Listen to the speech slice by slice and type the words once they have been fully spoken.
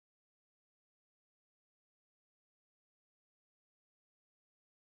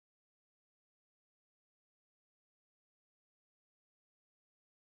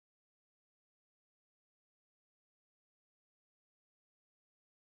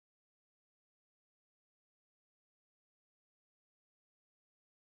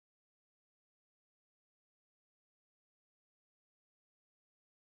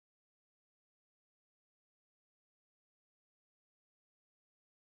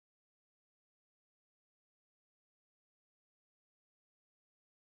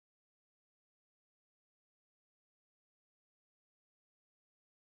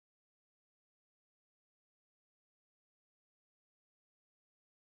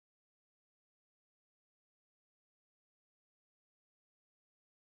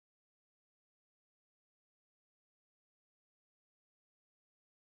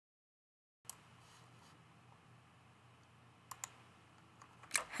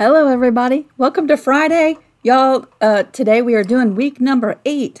Hello everybody, welcome to Friday. Y'all, today we are doing week number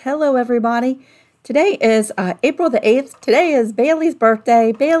 8. Hello everybody. Today is April the 8th. Today is Bailey's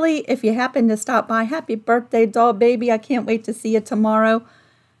birthday. Bailey, if you happen to stop by, happy birthday, doll baby. I can't wait to see you tomorrow.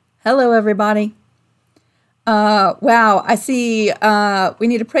 Hello everybody. Wow, I see we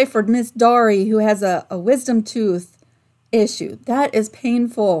need to pray for Miss Dory who has a wisdom tooth issue. That is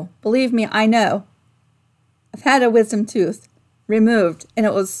painful. Believe me, I know. I've had a wisdom tooth removed and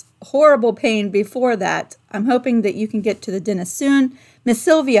it was horrible pain before that. I'm hoping that you can get to the dentist soon. Miss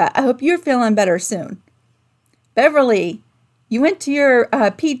Sylvia, I hope you're feeling better soon. Beverly, you went to your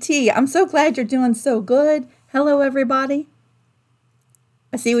PT. I'm so glad you're doing so good. Hello everybody.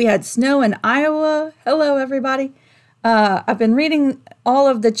 I see we had snow in Iowa. Hello everybody. I've been reading all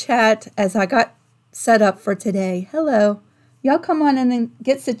of the chat as I got set up for today. Hello. Y'all come on in and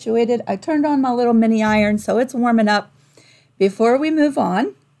get situated. I turned on my little mini iron so it's warming up. Before we move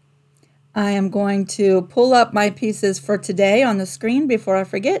on, I am going to pull up my pieces for today on the screen before I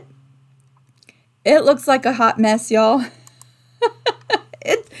forget. It looks like a hot mess, y'all.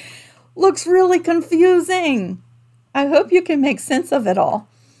 It looks really confusing. I hope you can make sense of it all.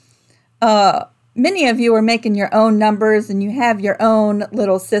 Many of you are making your own numbers and you have your own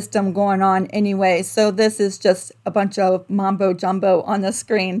little system going on anyway, so this is just a bunch of mambo jumbo on the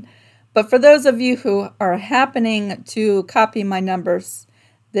screen. But for those of you who are happening to copy my numbers,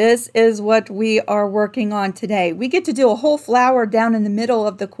 this is what we are working on today. We get to do a whole flower down in the middle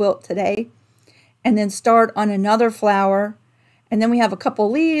of the quilt today, and then start on another flower, and then we have a couple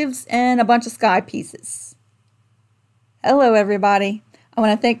leaves and a bunch of sky pieces. Hello, everybody. I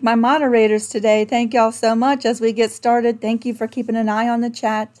want to thank my moderators today. Thank y'all so much as we get started. Thank you for keeping an eye on the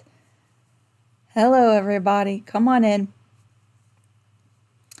chat. Hello, everybody. Come on in.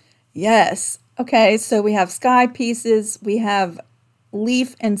 Yes. Okay, so we have sky pieces. We have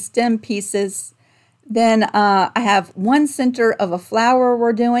leaf and stem pieces. Then I have one center of a flower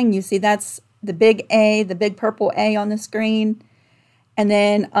we're doing. You see that's the big A, the big purple A on the screen. And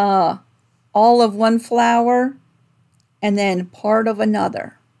then all of one flower and then part of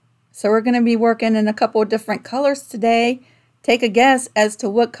another. So we're going to be working in a couple of different colors today. Take a guess as to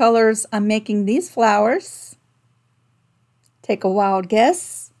what colors I'm making these flowers. Take a wild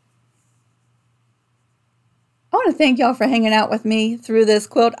guess. I want to thank y'all for hanging out with me through this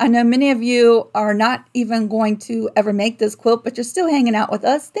quilt. I know many of you are not even going to ever make this quilt, but you're still hanging out with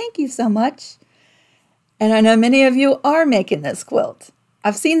us. Thank you so much. And I know many of you are making this quilt.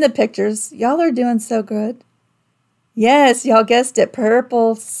 I've seen the pictures. Y'all are doing so good. Yes, y'all guessed it,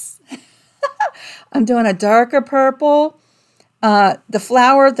 purples. I'm doing a darker purple. The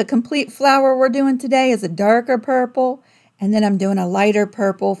flower, the complete flower we're doing today is a darker purple. And then I'm doing a lighter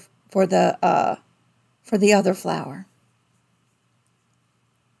purple for the other flower.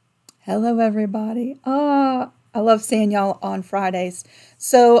 Hello, everybody. Oh, I love seeing y'all on Fridays.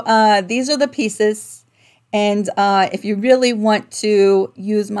 So these are the pieces. And if you really want to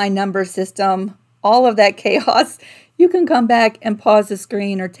use my number system, all of that chaos, you can come back and pause the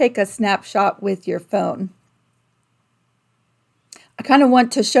screen or take a snapshot with your phone. I kind of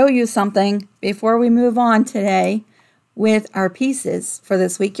want to show you something before we move on today with our pieces for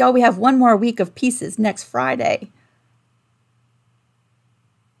this week. Y'all, we have one more week of pieces next Friday.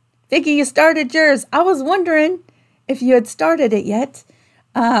 Vicki, you started yours. I was wondering if you had started it yet.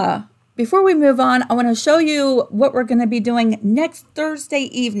 Before we move on, I want to show you what we're going to be doing next Thursday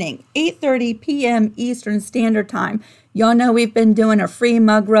evening, 8:30 p.m. Eastern Standard Time. Y'all know we've been doing a free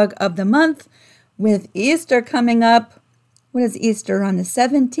mug rug of the month with Easter coming up. What is Easter? On the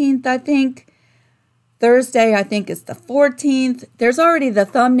 17th, I think. Thursday, I think it's the 14th. There's already the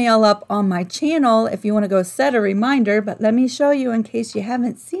thumbnail up on my channel if you want to go set a reminder, but let me show you in case you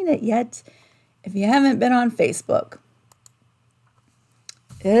haven't seen it yet, if you haven't been on Facebook.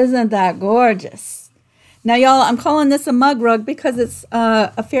 Isn't that gorgeous? Now, y'all, I'm calling this a mug rug because it's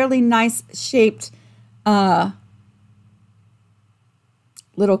a fairly nice shaped little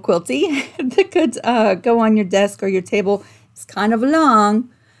quilty that could go on your desk or your table. It's kind of long.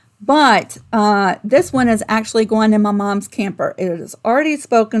 But this one is actually going in my mom's camper. It is already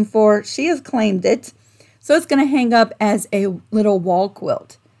spoken for. She has claimed it. So it's going to hang up as a little wall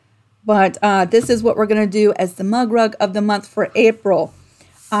quilt. But this is what we're going to do as the mug rug of the month for April.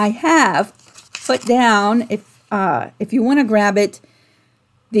 I have put down, if you want to grab it,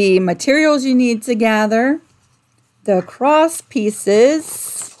 the materials you need to gather, the cross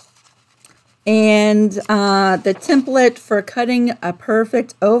pieces, and the template for cutting a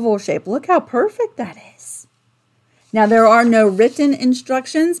perfect oval shape. Look how perfect that is. Now, there are no written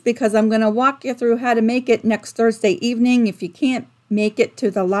instructions because I'm going to walk you through how to make it next Thursday evening. If you can't make it to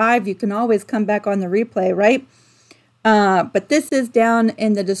the live, you can always come back on the replay, right? But this is down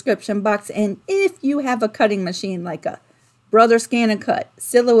in the description box. And if you have a cutting machine like a Brother Scan and Cut,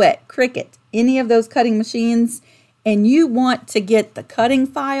 Silhouette, Cricut, any of those cutting machines, and you want to get the cutting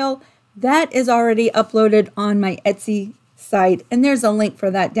file, that is already uploaded on my Etsy site. And there's a link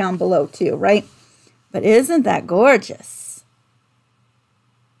for that down below too, right? But isn't that gorgeous?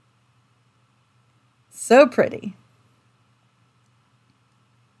 So pretty.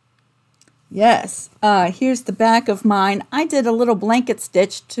 Yes, here's the back of mine. I did a little blanket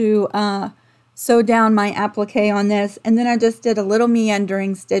stitch to sew down my applique on this, and then I just did a little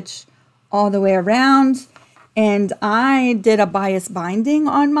meandering stitch all the way around, and I did a bias binding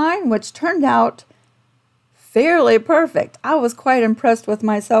on mine, which turned out fairly perfect. I was quite impressed with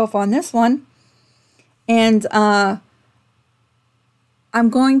myself on this one, and I'm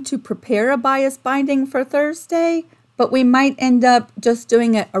going to prepare a bias binding for Thursday, but we might end up just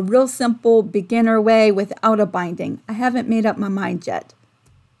doing it a real simple beginner way without a binding. I haven't made up my mind yet.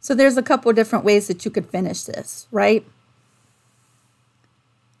 So there's a couple different ways that you could finish this, right?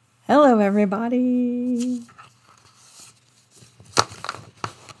 Hello, everybody.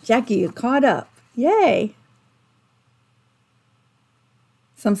 Jackie, you caught up. Yay.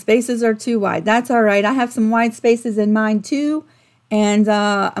 Some spaces are too wide. That's all right. I have some wide spaces in mine too, and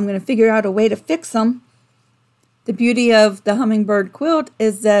I'm going to figure out a way to fix them. The beauty of the Hummingbird quilt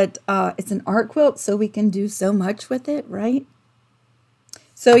is that it's an art quilt, so we can do so much with it, right?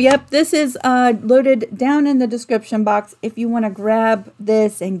 So, yep, this is loaded down in the description box if you want to grab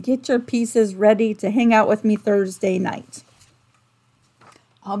this and get your pieces ready to hang out with me Thursday night.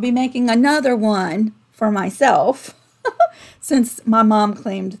 I'll be making another one for myself since my mom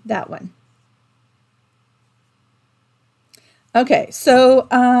claimed that one. Okay, so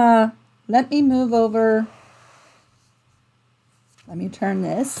let me move over. Let me turn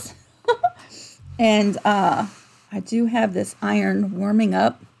this. And I do have this iron warming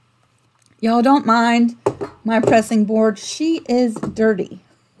up. Y'all don't mind my pressing board. She is dirty.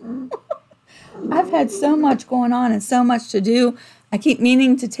 I've had so much going on and so much to do. I keep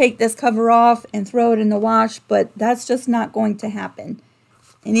meaning to take this cover off and throw it in the wash, but that's just not going to happen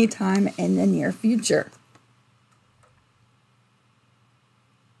anytime in the near future.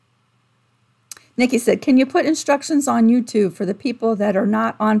 Nikki said, can you put instructions on YouTube for the people that are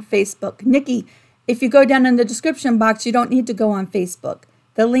not on Facebook? Nikki, if you go down in the description box, you don't need to go on Facebook.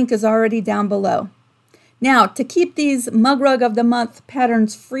 The link is already down below. Now, to keep these Mug Rug of the Month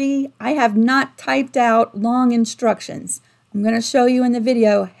patterns free, I have not typed out long instructions. I'm going to show you in the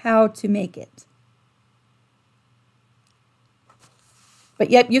video how to make it. But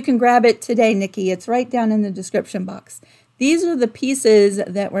yep, you can grab it today, Nikki. It's right down in the description box. These are the pieces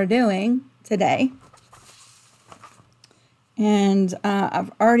that we're doing today. And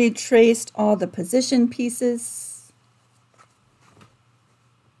I've already traced all the position pieces.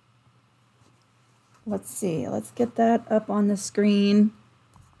 Let's see, let's get that up on the screen.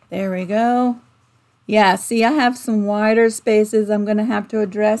 There we go. Yeah, see, I have some wider spaces I'm going to have to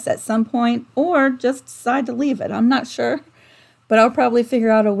address at some point, or just decide to leave it. I'm not sure, but I'll probably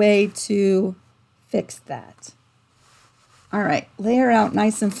figure out a way to fix that. All right, lay her out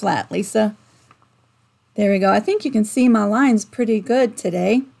nice and flat, Lisa. There we go. I think you can see my lines pretty good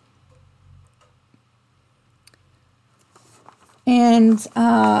today. And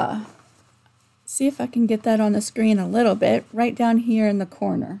see if I can get that on the screen a little bit, right down here in the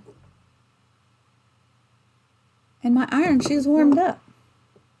corner. And my iron, she's warmed up.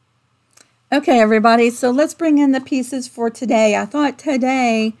 Okay, everybody, so let's bring in the pieces for today. I thought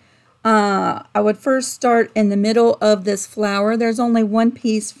today I would first start in the middle of this flower. There's only one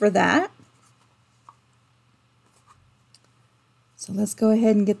piece for that. So let's go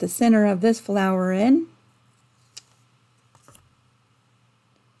ahead and get the center of this flower in.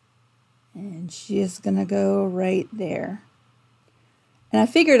 And she is going to go right there. And I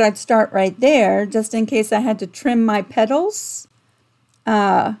figured I'd start right there just in case I had to trim my petals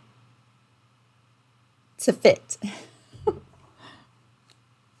to fit.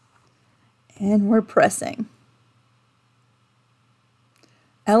 And we're pressing.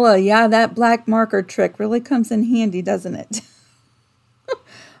 Ella, yeah, that black marker trick really comes in handy, doesn't it?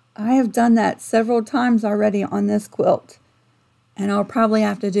 I have done that several times already on this quilt, and I'll probably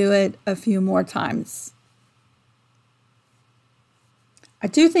have to do it a few more times. I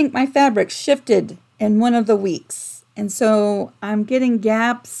do think my fabric shifted in one of the weeks, and so I'm getting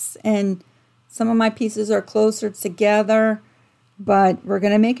gaps, and some of my pieces are closer together, but we're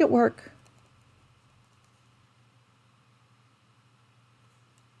going to make it work.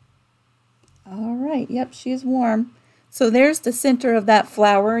 All right, yep, she's warm. So there's the center of that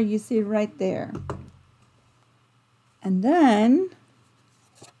flower you see right there. And then,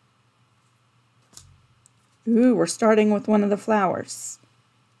 ooh, we're starting with one of the flowers.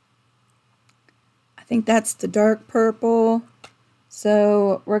 I think that's the dark purple.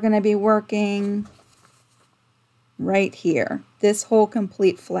 So we're going to be working right here. This whole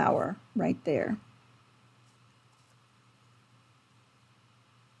complete flower right there.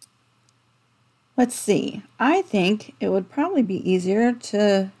 Let's see. I think it would probably be easier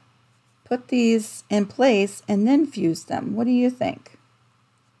to put these in place and then fuse them. What do you think?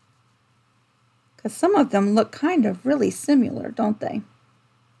 Because some of them look kind of really similar, don't they?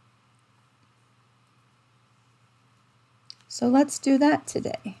 So let's do that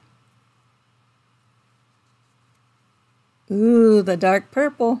today. Ooh, the dark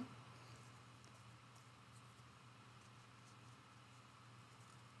purple.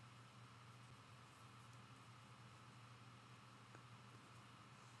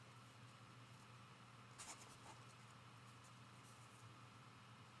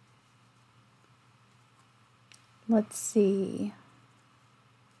 Let's see.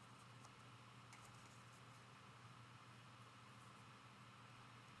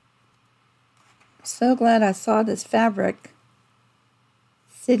 So glad I saw this fabric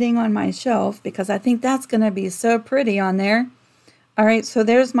sitting on my shelf because I think that's going to be so pretty on there. All right, so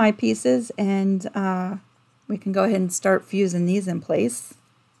there's my pieces, and we can go ahead and start fusing these in place.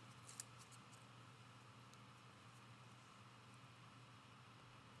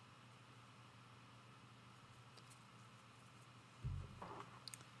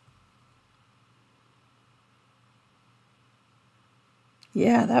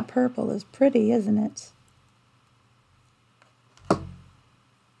 Yeah, that purple is pretty, isn't it?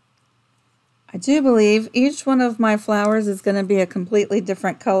 I do believe each one of my flowers is going to be a completely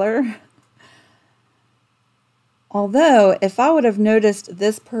different color. Although, if I would have noticed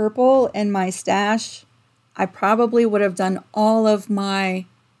this purple in my stash, I probably would have done all of my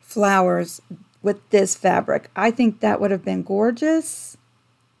flowers with this fabric. I think that would have been gorgeous.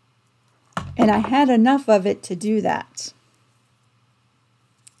 And I had enough of it to do that.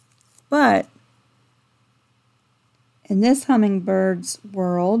 But in this hummingbird's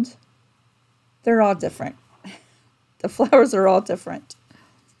world, they're all different. The flowers are all different.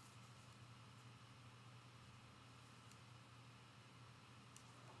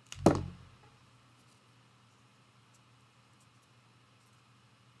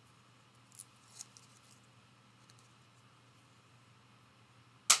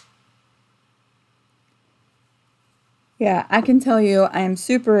 Yeah, I can tell you I am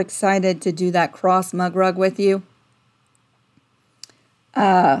super excited to do that cross mug rug with you.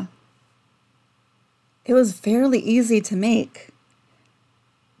 It was fairly easy to make.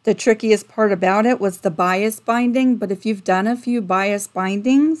 The trickiest part about it was the bias binding, but if you've done a few bias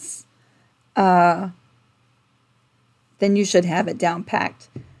bindings, then you should have it down packed.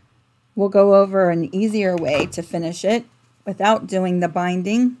 We'll go over an easier way to finish it without doing the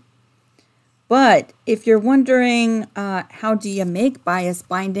binding. But if you're wondering how do you make bias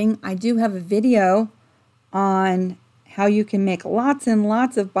binding, I do have a video on how you can make lots and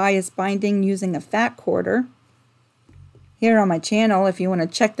lots of bias binding using a fat quarter here on my channel if you want to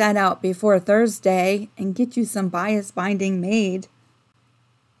check that out before Thursday and get you some bias binding made.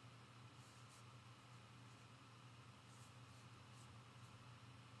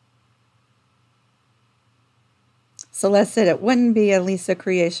 Celeste said it wouldn't be a Lisa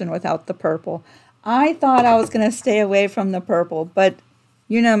creation without the purple. I thought I was going to stay away from the purple, but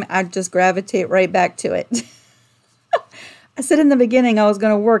you know, I'd just gravitate right back to it. I said in the beginning I was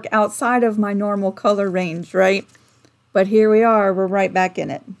going to work outside of my normal color range, right? But here we are, we're right back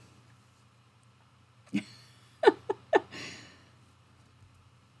in it. I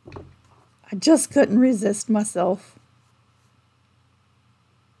just couldn't resist myself.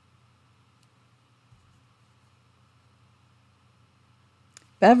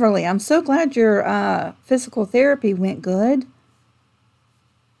 Beverly, I'm so glad your physical therapy went good.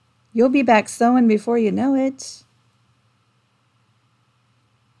 You'll be back sewing before you know it.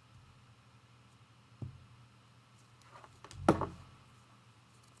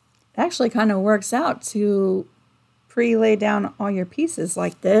 It actually kind of works out to pre-lay down all your pieces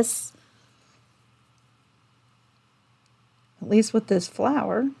like this. At least with this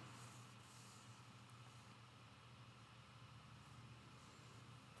flower.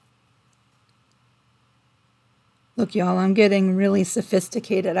 Look, y'all, I'm getting really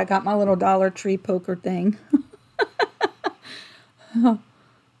sophisticated. I got my little Dollar Tree poker thing.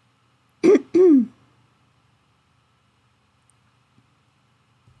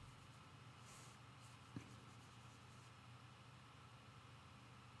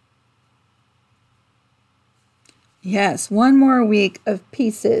 Yes, one more week of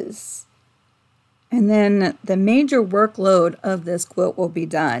pieces. And then the major workload of this quilt will be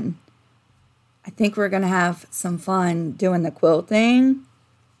done. I think we're going to have some fun doing the quilting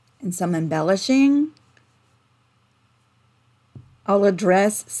and some embellishing. I'll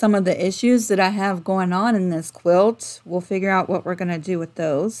address some of the issues that I have going on in this quilt. We'll figure out what we're going to do with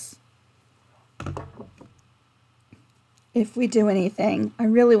those. If we do anything, I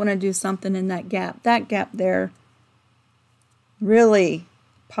really want to do something in that gap. That gap there really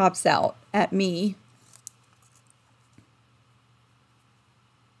pops out at me.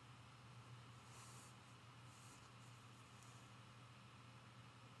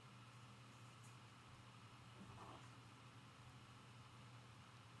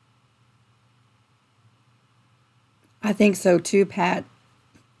 I think so too, Pat.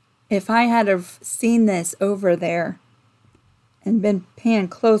 If I had have seen this over there and been paying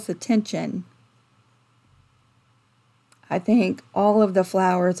close attention, I think all of the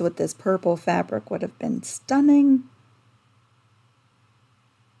flowers with this purple fabric would have been stunning.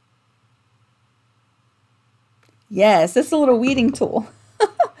 Yes, it's a little weeding tool,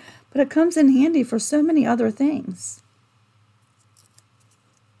 but it comes in handy for so many other things.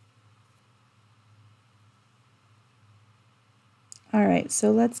 All right,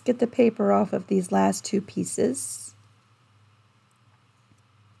 so let's get the paper off of these last two pieces.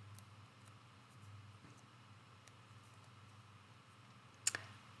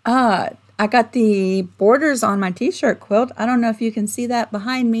 I got the borders on my t-shirt quilt. I don't know if you can see that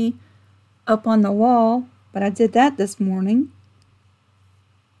behind me up on the wall, but I did that this morning.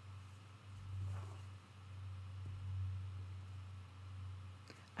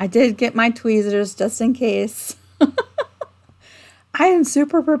 I did get my tweezers just in case. I am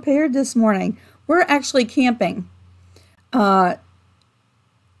super prepared this morning. We're actually camping until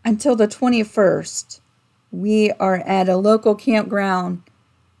the 21st. We are at a local campground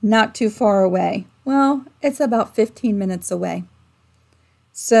not too far away. Well, it's about 15 minutes away.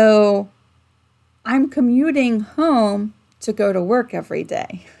 So I'm commuting home to go to work every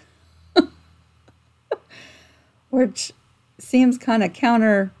day, which seems kind of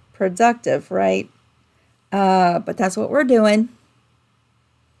counterproductive, right? But that's what we're doing.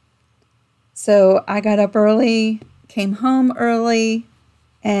 So I got up early, came home early,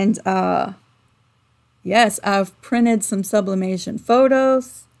 and yes, I've printed some sublimation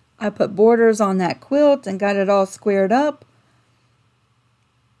photos. I put borders on that quilt and got it all squared up.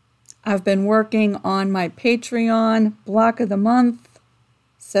 I've been working on my Patreon block of the month.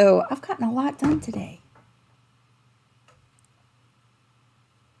 So I've gotten a lot done today.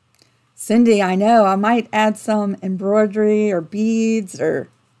 Cindy, I know, I might add some embroidery or beads or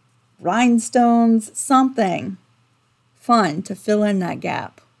rhinestones, something fun to fill in that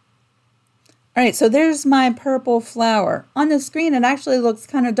gap. All right, so there's my purple flower. On the screen, it actually looks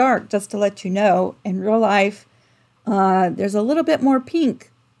kind of dark, just to let you know. In real life, there's a little bit more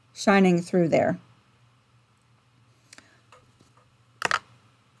pink shining through there.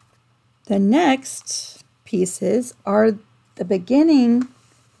 The next pieces are the beginning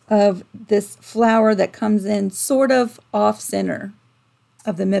of this flower that comes in sort of off-center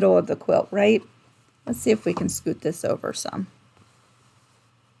of the middle of the quilt, right? Let's see if we can scoot this over some.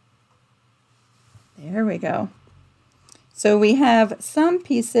 There we go. So we have some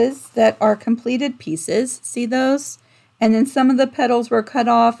pieces that are completed pieces. See those? And then some of the petals were cut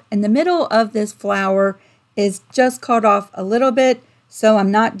off. And the middle of this flower is just cut off a little bit. So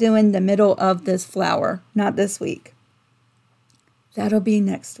I'm not doing the middle of this flower. Not this week. That'll be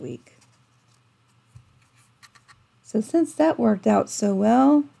next week. So since that worked out so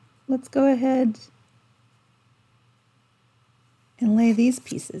well, let's go ahead and lay these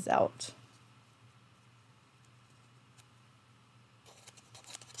pieces out.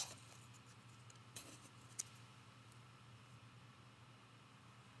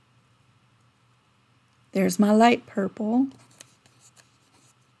 There's my light purple.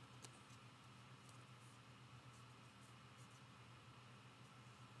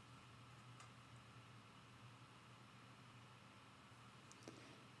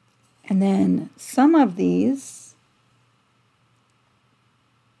 And then some of these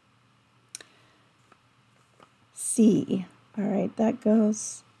C. All right, that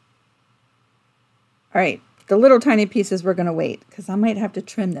goes. All right, the little tiny pieces we're going to wait because I might have to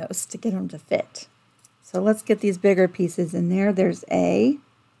trim those to get them to fit. So let's get these bigger pieces in there. There's A.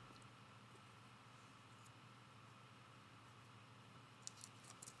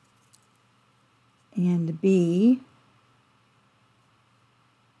 And B.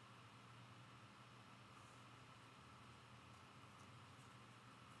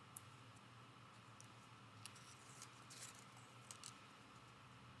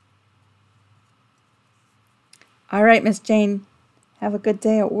 All right, Miss Jane, have a good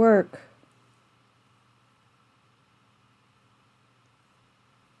day at work.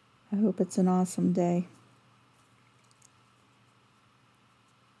 I hope it's an awesome day.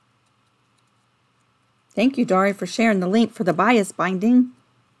 Thank you, Dari, for sharing the link for the bias binding.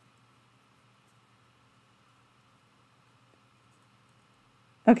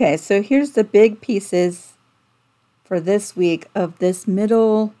 Okay, so here's the big pieces for this week of this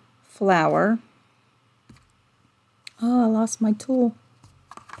middle flower. Oh, I lost my tool.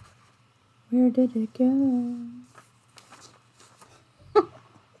 Where did it go?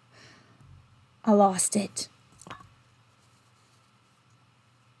 I lost it.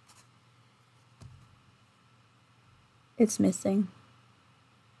 It's missing.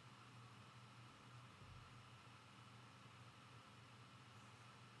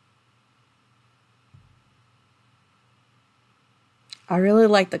 I really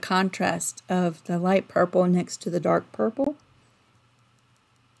like the contrast of the light purple next to the dark purple.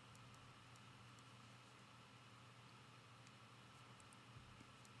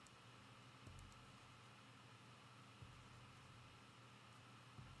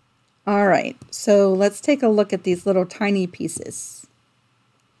 All right, so let's take a look at these little tiny pieces.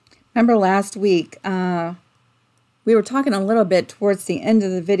 Remember last week, we were talking a little bit towards the end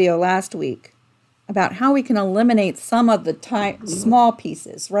of the video last week about how we can eliminate some of the small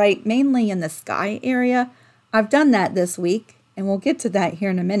pieces, right? Mainly in the sky area. I've done that this week, and we'll get to that here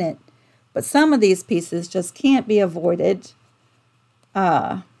in a minute. But some of these pieces just can't be avoided,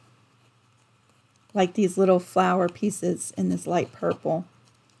 like these little flower pieces in this light purple.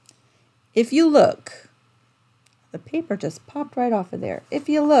 If you look, the paper just popped right off of there. If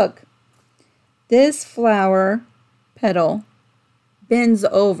you look, this flower petal bends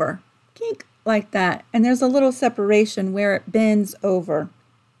over, kink, like that, and there's a little separation where it bends over.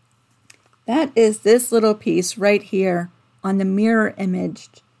 That is this little piece right here on the mirror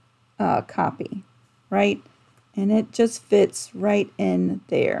imaged copy, right? And it just fits right in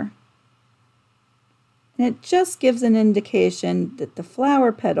there. And it just gives an indication that the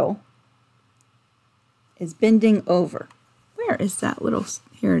flower petal is bending over. Where is that little,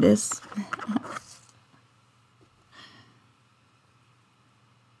 here it is.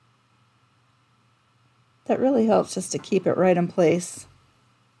 That really helps just to keep it right in place.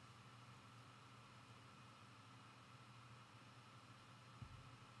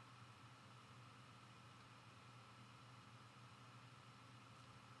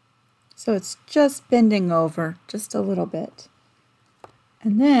 So it's just bending over just a little bit.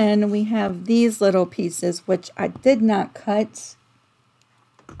 And then we have these little pieces, which I did not cut.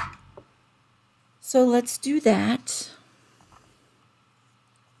 So let's do that.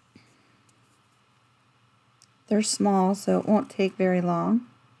 They're small, so it won't take very long.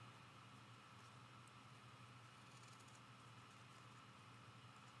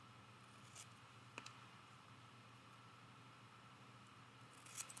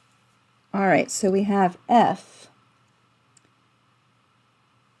 All right, so we have F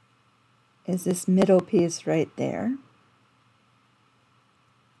is this middle piece right there.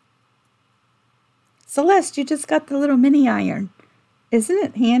 Celeste, you just got the little mini iron. Isn't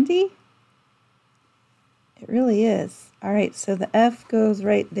it handy? It really is. All right, so the F goes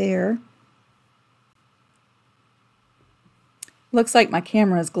right there. Looks like my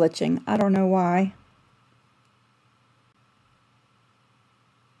camera is glitching. I don't know why.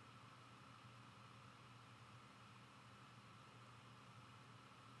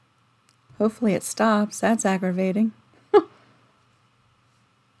 Hopefully it stops. That's aggravating. All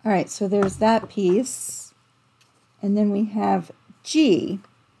right, so there's that piece. And then we have G,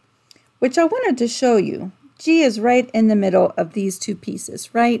 which I wanted to show you. G is right in the middle of these two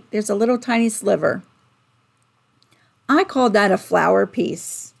pieces, right? There's a little tiny sliver. I call that a flower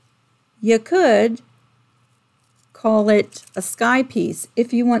piece. You could call it a sky piece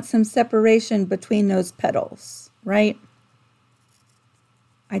if you want some separation between those petals, right?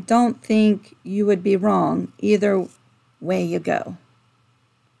 I don't think you would be wrong either way you go.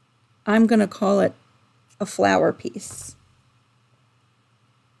 I'm going to call it a flower piece.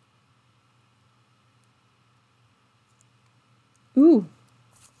 Ooh,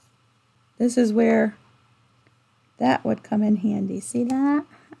 this is where that would come in handy. See that?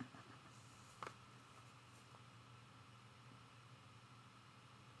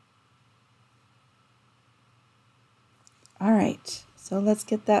 All right, so let's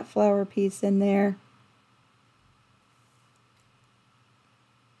get that flower piece in there.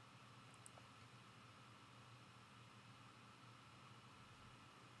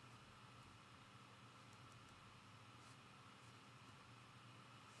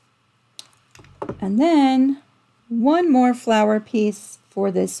 And then one more flower piece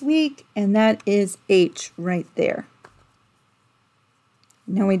for this week, and that is H right there.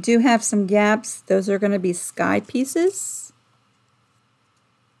 Now we do have some gaps. Those are going to be sky pieces.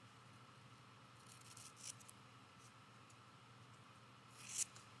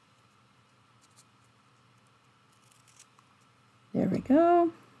 There we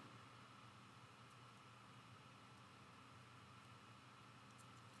go.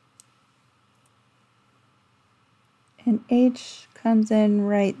 And H comes in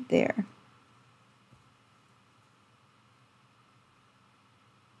right there.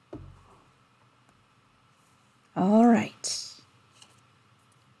 All right.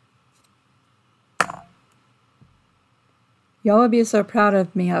 Y'all would be so proud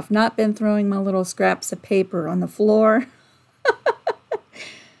of me. I've not been throwing my little scraps of paper on the floor.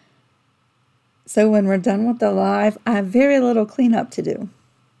 So when we're done with the live, I have very little cleanup to do.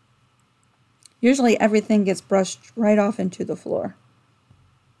 Usually everything gets brushed right off into the floor.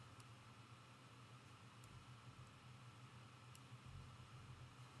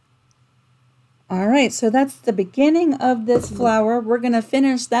 All right, so that's the beginning of this flower. We're going to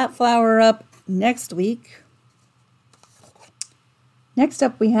finish that flower up next week. Next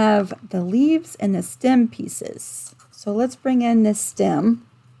up, we have the leaves and the stem pieces. So let's bring in this stem.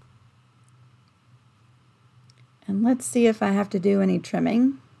 And let's see if I have to do any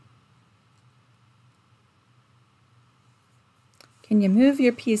trimming. Can you move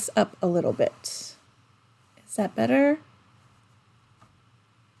your piece up a little bit? Is that better?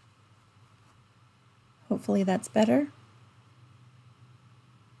 Hopefully that's better.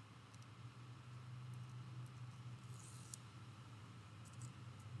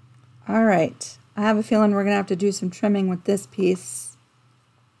 All right, I have a feeling we're going to have to do some trimming with this piece.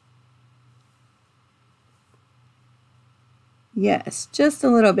 Yes, just a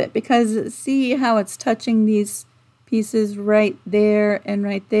little bit, because see how it's touching these pieces right there and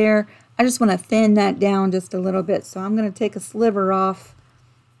right there? I just want to thin that down just a little bit, so I'm going to take a sliver off.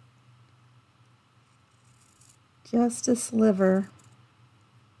 Just a sliver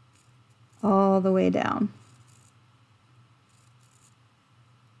all the way down.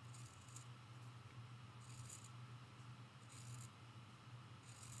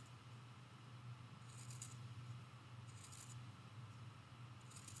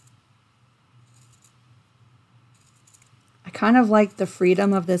 I kind of like the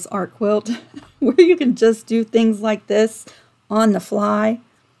freedom of this art quilt where you can just do things like this on the fly.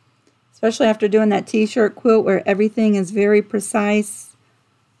 Especially after doing that t-shirt quilt where everything is very precise.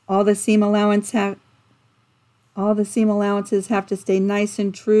 All the seam allowances have to stay nice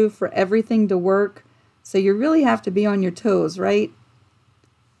and true for everything to work. So you really have to be on your toes, right?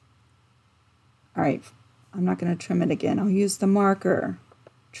 All right, I'm not going to trim it again. I'll use the marker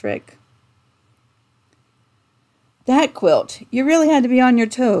trick. That quilt, you really had to be on your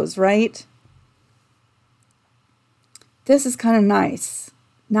toes, right? This is kind of nice,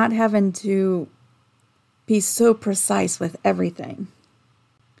 not having to be so precise with everything.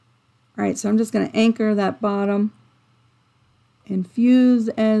 All right, so I'm just going to anchor that bottom and fuse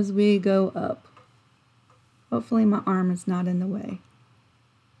as we go up. Hopefully my arm is not in the way.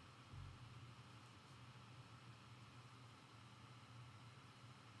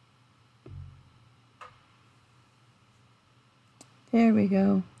 There we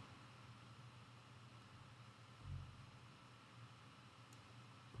go.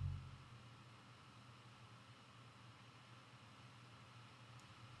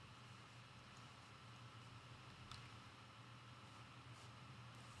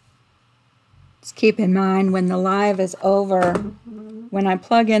 Just keep in mind when the live is over, when I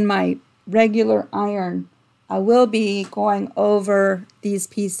plug in my regular iron, I will be going over these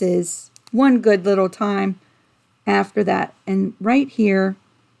pieces one good little time after that. And right here,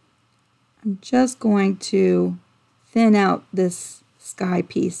 I'm just going to thin out this sky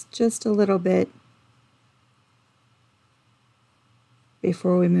piece just a little bit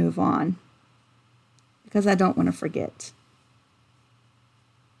before we move on, because I don't want to forget.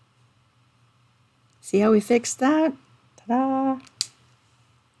 See how we fixed that? Ta-da!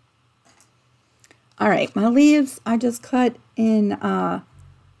 All right, my leaves, I just cut in a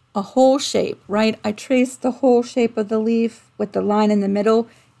whole shape, right? I traced the whole shape of the leaf with the line in the middle.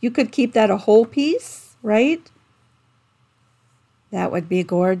 You could keep that a whole piece, right? That would be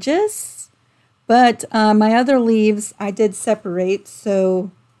gorgeous. But my other leaves I did separate,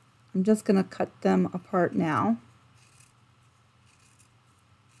 so I'm just going to cut them apart now.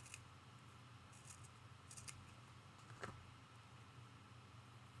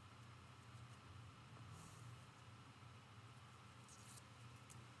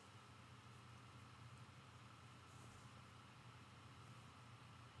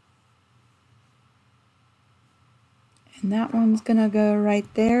 And that one's gonna go right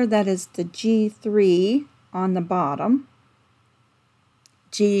there. That is the G3 on the bottom.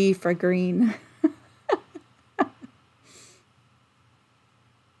 G for green.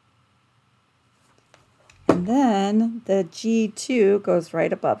 And then the G2 goes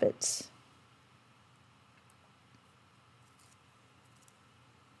right above it.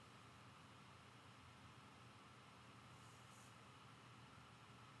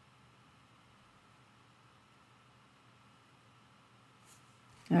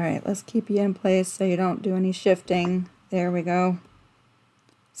 All right, let's keep you in place so you don't do any shifting. There we go.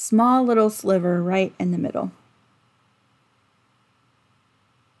 Small little sliver right in the middle.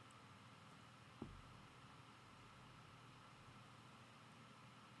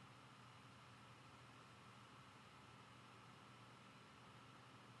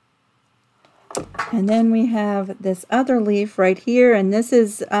 And then we have this other leaf right here, and this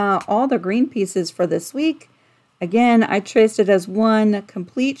is all the green pieces for this week. Again, I traced it as one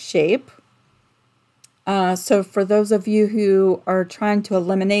complete shape. So for those of you who are trying to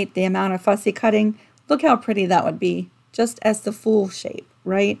eliminate the amount of fussy cutting, look how pretty that would be, just as the full shape,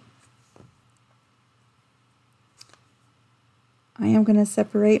 right? I am going to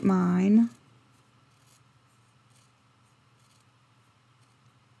separate mine.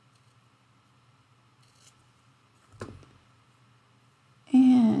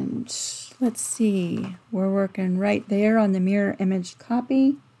 And let's see, we're working right there on the mirror image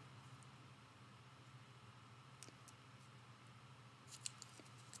copy.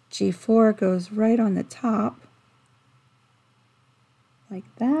 G4 goes right on the top, like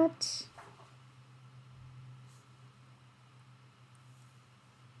that.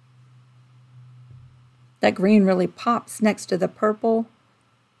 That green really pops next to the purple.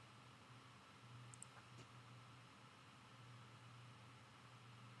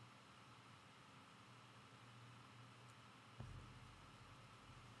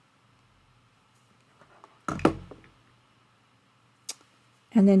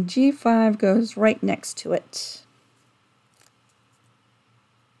 And then G5 goes right next to it.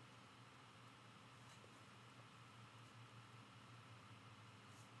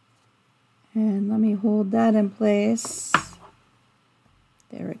 And let me hold that in place.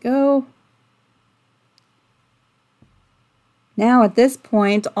 There we go. Now at this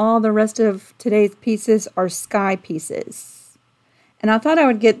point, all the rest of today's pieces are sky pieces. And I thought I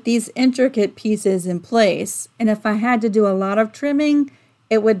would get these intricate pieces in place. And if I had to do a lot of trimming,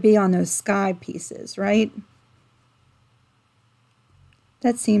 it would be on those sky pieces, right?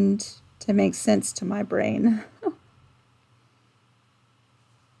 That seemed to make sense to my brain.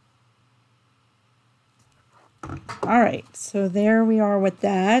 All right, so there we are with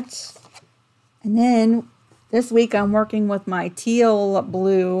that. And then this week I'm working with my teal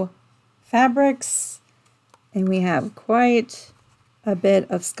blue fabrics, and we have quite a bit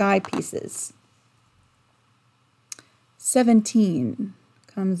of sky pieces. 17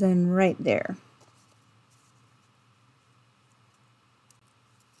 comes in right there.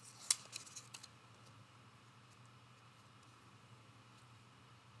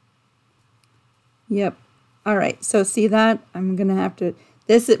 Yep. All right, so see that? I'm gonna have to,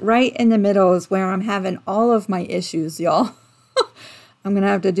 this is right in the middle is where I'm having all of my issues, y'all. I'm gonna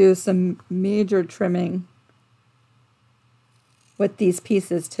have to do some major trimming with these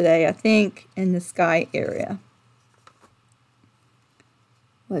pieces today, I think, in the sky area.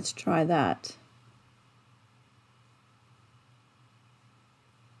 Let's try that.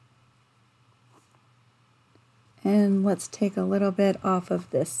 And let's take a little bit off of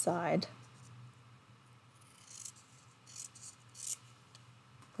this side.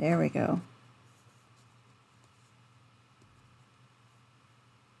 There we go.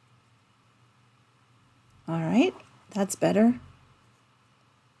 All right, that's better.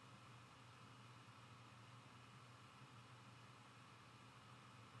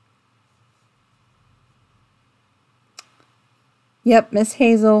 Yep, Miss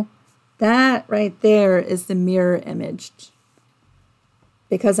Hazel, that right there is the mirror image.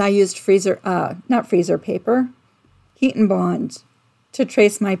 Because I used not freezer paper, heat and bond to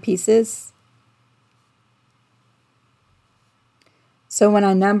trace my pieces. So when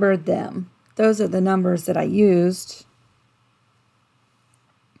I numbered them, those are the numbers that I used.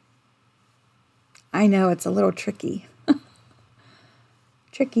 I know it's a little tricky.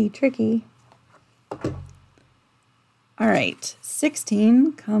 Tricky. All right,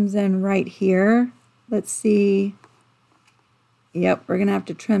 16 comes in right here. Let's see. Yep, we're gonna have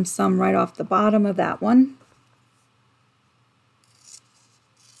to trim some right off the bottom of that one.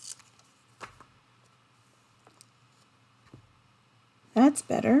 That's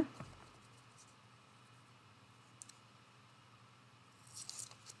better.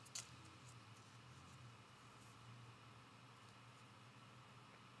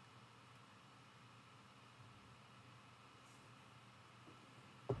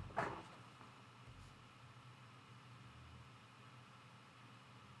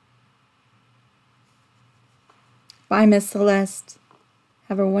 Bye, Miss Celeste.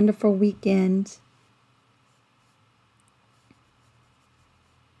 Have a wonderful weekend.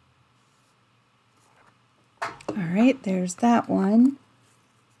 All right, there's that one.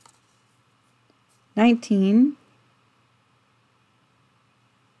 19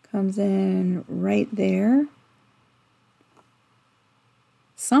 comes in right there.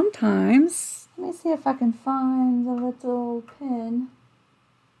 Sometimes, let me see if I can find a little pin.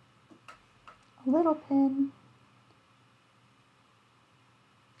 A little pin.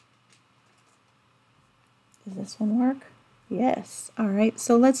 Does this one work? Yes. All right,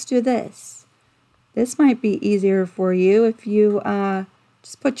 so let's do this. This might be easier for you if you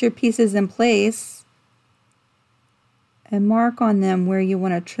just put your pieces in place and mark on them where you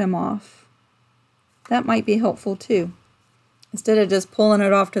want to trim off. That might be helpful too. Instead of just pulling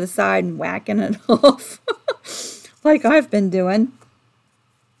it off to the side and whacking it off like I've been doing.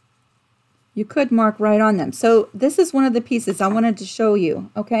 You could mark right on them. So this is one of the pieces I wanted to show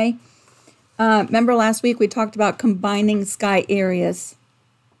you, okay? Remember last week we talked about combining sky areas.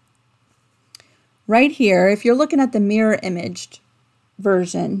 Right here, if you're looking at the mirror imaged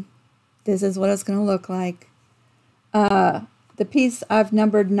version, this is what it's going to look like. The piece I've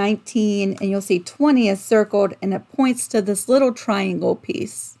numbered 19, and you'll see 20 is circled, and it points to this little triangle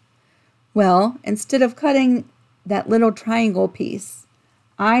piece. Well, instead of cutting that little triangle piece,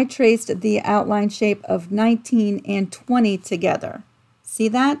 I traced the outline shape of 19 and 20 together. See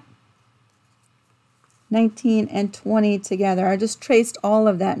that? 19 and 20 together. I just traced all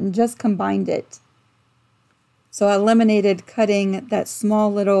of that and just combined it. So I eliminated cutting that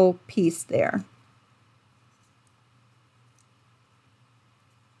small little piece there.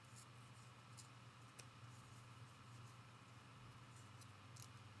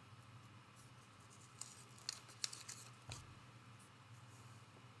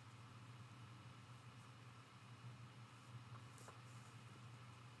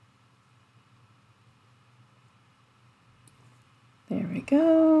 There we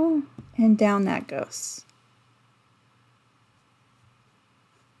go, and down that goes.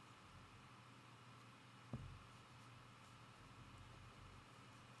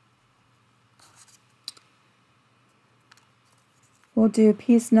 We'll do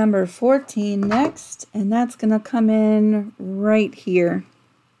piece number 14 next, and that's going to come in right here.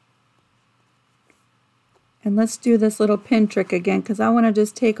 And let's do this little pin trick again, because I want to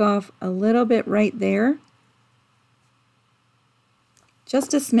just take off a little bit right there.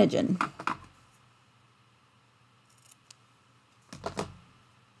 Just a smidgen.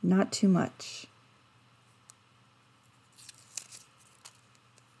 Not too much.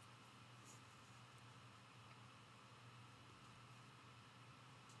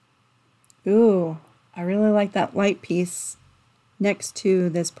 Ooh, I really like that light piece next to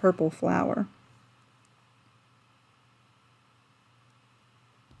this purple flower.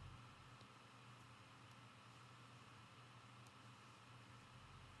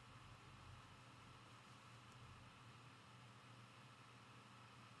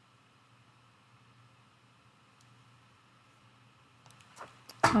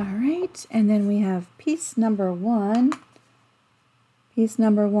 All right, and then we have piece number 1. Piece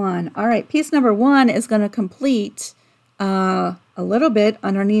number 1. All right, piece number 1 is going to complete a little bit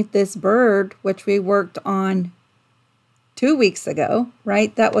underneath this bird, which we worked on 2 weeks ago,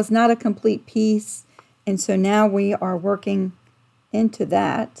 right? That was not a complete piece, and so now we are working into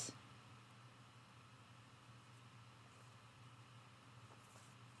that.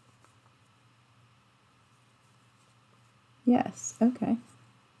 Yes, okay.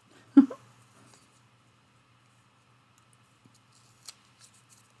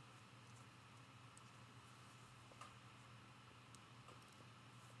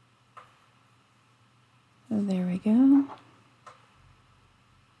 So there we go.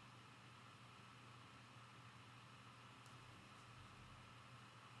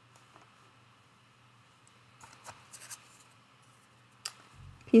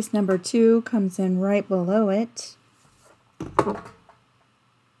 Piece number 2 comes in right below it. Let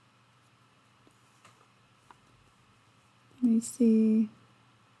me see.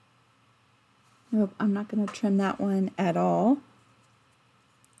 Nope, I'm not going to trim that one at all.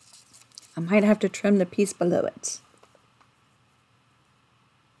 I might have to trim the piece below it.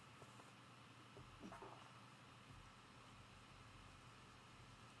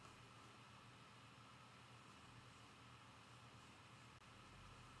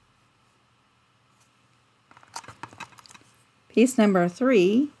 Piece number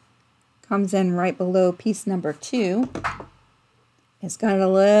 3 comes in right below piece number 2. It's got a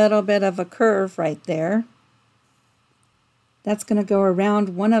little bit of a curve right there. That's going to go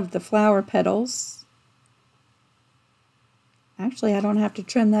around one of the flower petals. Actually, I don't have to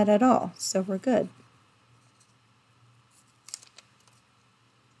trim that at all, so we're good.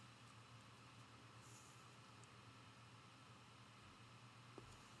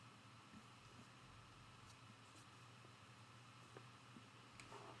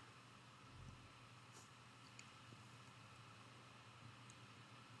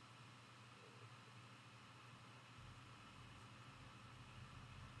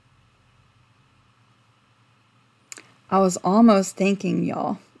 I was almost thinking,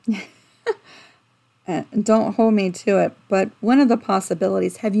 y'all, and don't hold me to it, but one of the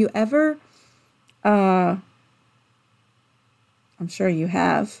possibilities, have you ever, I'm sure you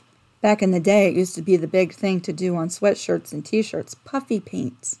have, back in the day it used to be the big thing to do on sweatshirts and t-shirts, puffy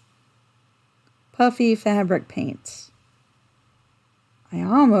paint, puffy fabric paint. I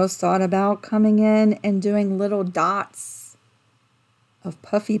almost thought about coming in and doing little dots of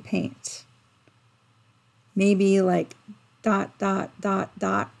puffy paint. Maybe like dot, dot, dot,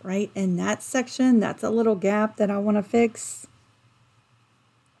 dot, right in that section. That's a little gap that I want to fix.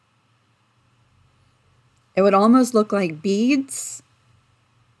 It would almost look like beads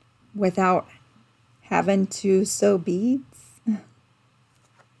without having to sew beads.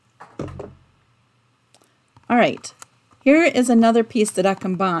 All right, here is another piece that I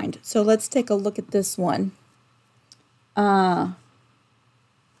combined. So let's take a look at this one. Right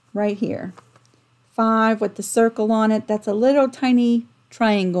here. 5 with the circle on it. That's a little tiny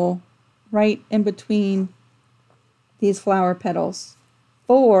triangle right in between these flower petals.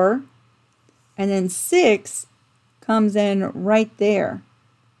 4, and then 6 comes in right there,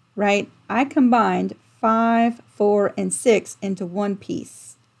 right? I combined 5, 4, and 6 into one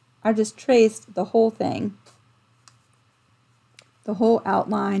piece. I just traced the whole thing, the whole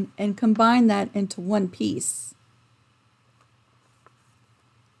outline, and combined that into one piece.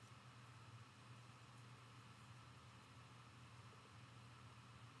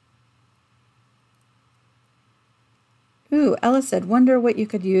 Ooh, Ella said, wonder what you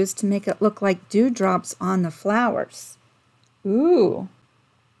could use to make it look like dewdrops on the flowers. Ooh.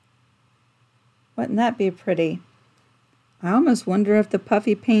 Wouldn't that be pretty? I almost wonder if the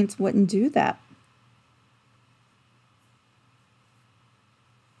puffy paints wouldn't do that.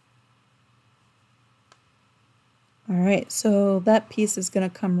 All right, so that piece is going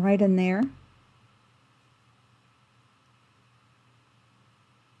to come right in there.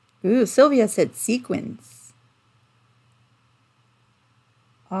 Ooh, Sylvia said sequins.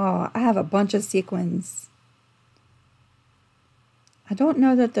 Oh, I have a bunch of sequins. I don't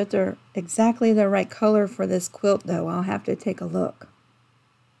know that they're exactly the right color for this quilt, though. I'll have to take a look.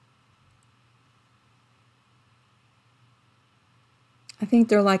 I think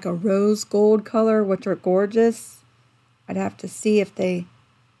they're like a rose gold color, which are gorgeous. I'd have to see if they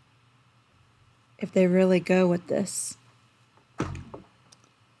really go with this.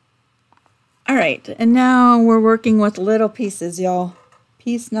 All right, and now we're working with little pieces, y'all.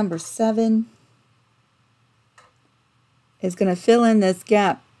 Piece number 7 is going to fill in this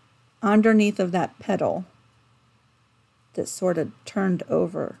gap underneath of that petal that's sort of turned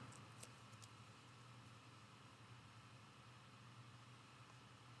over.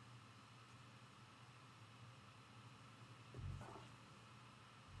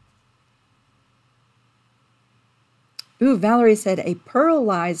 Ooh, Valerie said a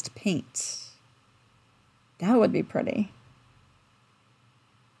pearlized paint. That would be pretty.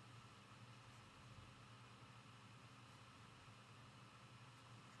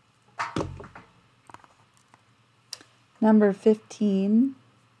 Number 15.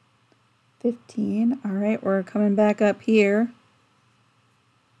 15. All right, we're coming back up here.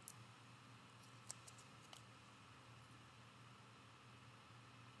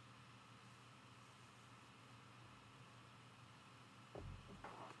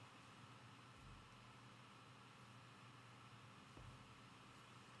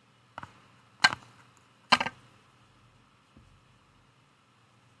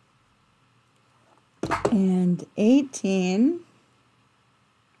 And 18.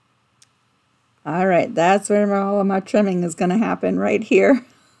 All right, that's where all of my trimming is going to happen, right here.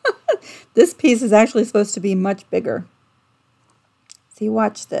 This piece is actually supposed to be much bigger. See,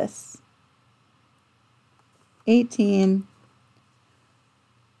 watch this. 18.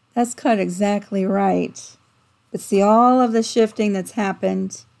 That's cut exactly right. But see all of the shifting that's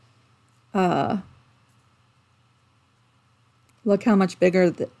happened. Look how much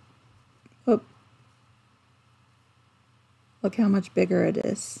bigger look how much bigger it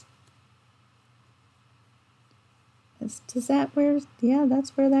is. Does that where? Yeah,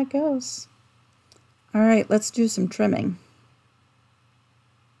 that's where that goes. All right, let's do some trimming.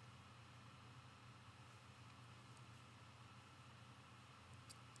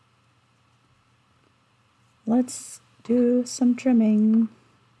 let's do some trimming.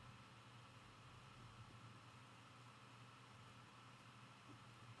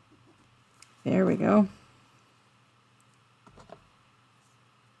 There we go.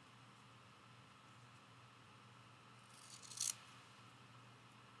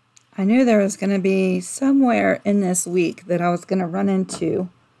 I knew there was going to be somewhere in this week that I was going to run into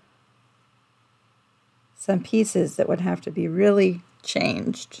some pieces that would have to be really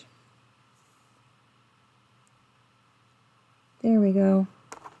changed. There we go.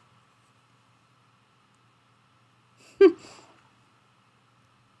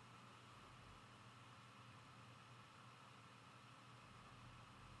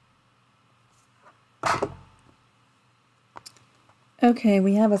 Okay,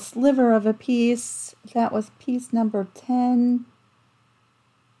 we have a sliver of a piece. That was piece number 10.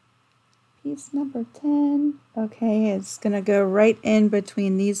 Piece number 10. Okay, it's going to go right in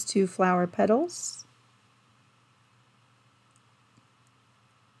between these two flower petals.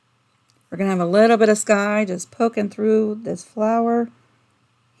 We're going to have a little bit of sky just poking through this flower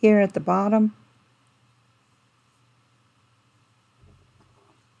here at the bottom.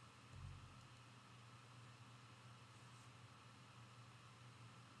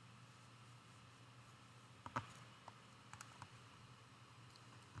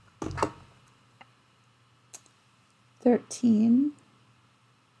 "13.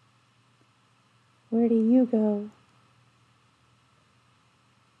 Where do you go?"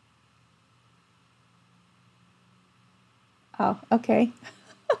 Oh, okay.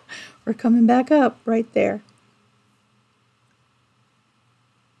 We're coming back up right there.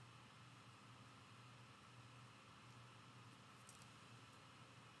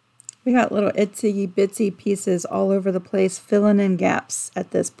 We got little itsy bitsy pieces all over the place, filling in gaps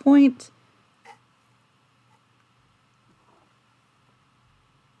at this point.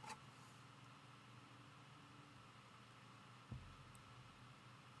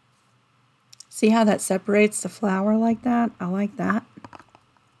 See how that separates the flower like that? I like that.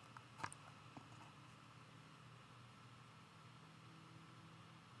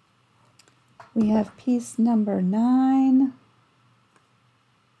 We have piece number 9.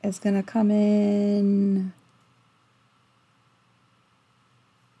 It's going to come in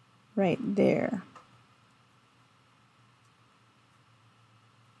right there.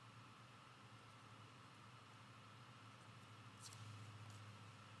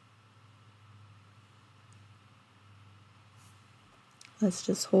 Let's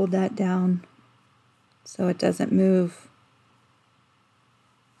just hold that down so it doesn't move.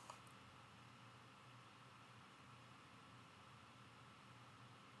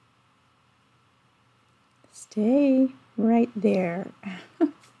 Stay right there.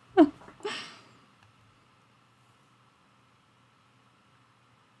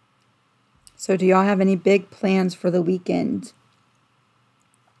 So do y'all have any big plans for the weekend?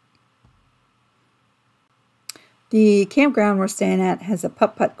 The campground we're staying at has a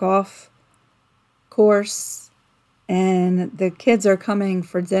putt-putt golf course, and the kids are coming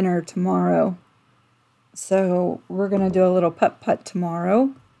for dinner tomorrow. So we're going to do a little putt-putt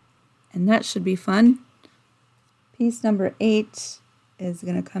tomorrow, and that should be fun. Piece number 8 is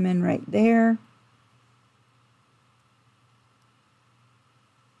going to come in right there.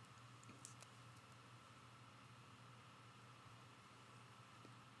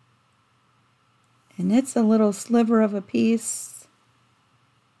 And it's a little sliver of a piece.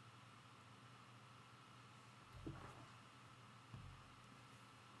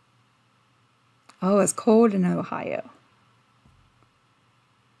 Oh, it's cold in Ohio.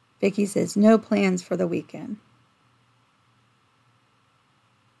 Vicki says, no plans for the weekend.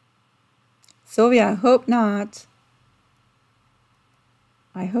 Sylvia, I hope not.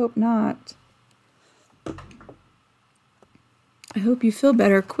 I hope not. I hope you feel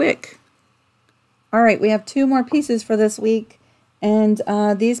better quick. All right, we have 2 more pieces for this week, and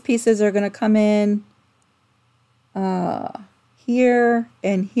these pieces are going to come in here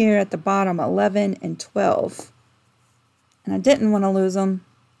and here at the bottom, 11 and 12. And I didn't want to lose them,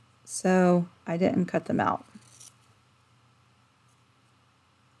 so I didn't cut them out.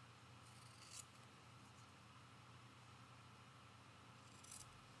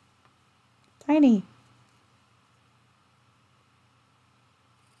 Tiny.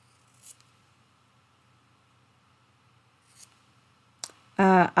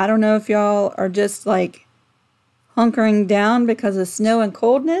 I don't know if y'all are just like hunkering down because of snow and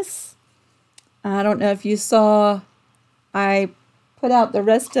coldness. I don't know if you saw, I put out the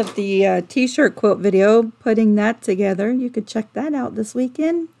rest of the t-shirt quilt video, putting that together. You could check that out this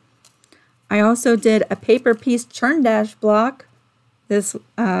weekend. I also did a paper piece churn dash block this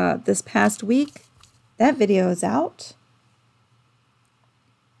past week. that video is out.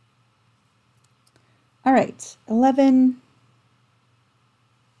 All right, 11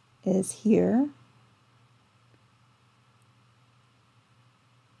 is here.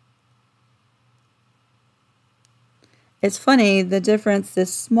 It's funny the difference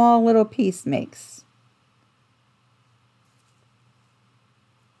this small little piece makes.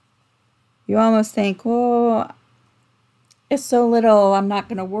 You almost think, well, it's so little, I'm not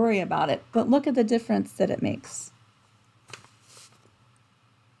going to worry about it. But look at the difference that it makes.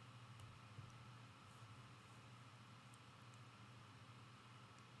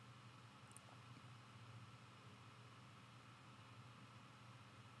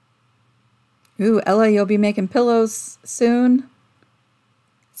 Ooh, Ella, you'll be making pillows soon.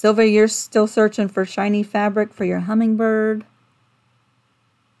 Sylvia, you're still searching for shiny fabric for your hummingbird.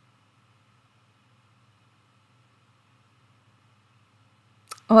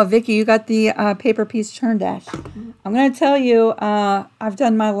 Oh, Vicky, you got the paper piece churn dash. I'm going to tell you, I've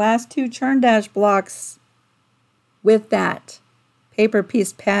done my last 2 churn dash blocks with that paper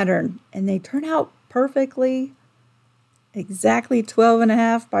piece pattern, and they turn out perfectly. Exactly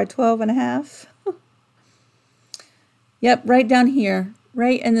 12.5 by 12.5. Yep, right down here,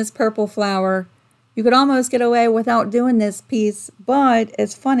 right in this purple flower. You could almost get away without doing this piece, but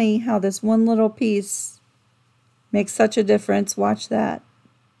it's funny how this one little piece makes such a difference. Watch that.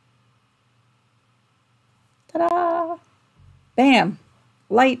 Ta-da! Bam!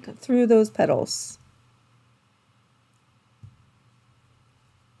 Light through those petals.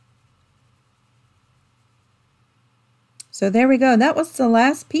 So there we go. That was the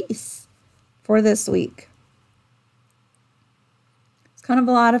last piece for this week. It's kind of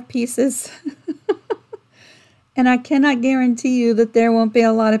a lot of pieces. And I cannot guarantee you that there won't be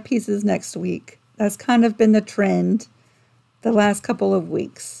a lot of pieces next week. That's kind of been the trend the last couple of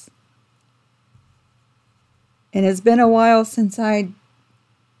weeks. And it's been a while since I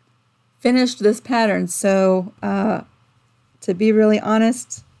finished this pattern. So to be really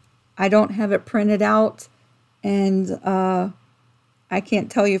honest, I don't have it printed out. And I can't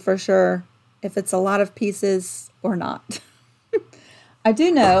tell you for sure if it's a lot of pieces or not. I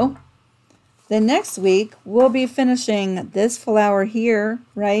do know that next week we'll be finishing this flower here,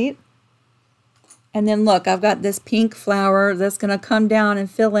 right? And then look, I've got this pink flower that's going to come down and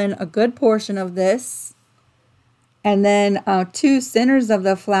fill in a good portion of this. And then 2 centers of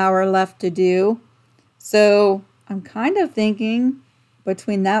the flower left to do. So I'm kind of thinking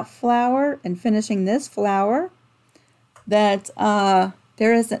between that flower and finishing this flower that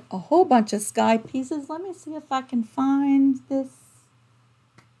there isn't a whole bunch of sky pieces. Let me see if I can find this.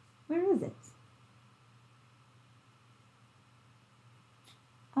 Where is it?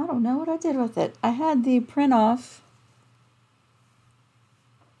 I don't know what I did with it. I had the print off.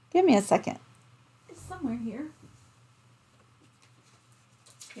 Give me a second. It's somewhere here.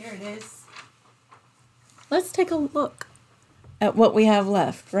 Here it is. Let's take a look at what we have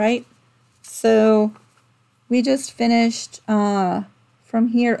left, right? So we just finished from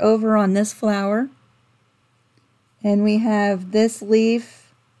here over on this flower. And we have this leaf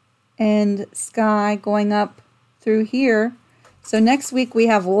and sky going up through here. So next week we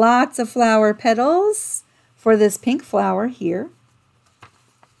have lots of flower petals for this pink flower here.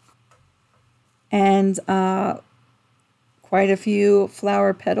 And quite a few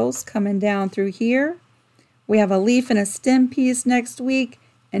flower petals coming down through here. We have a leaf and a stem piece next week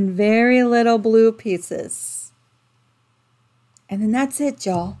and very little blue pieces. And then that's it,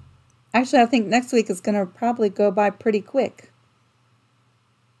 y'all. Actually, I think next week is going to probably go by pretty quick.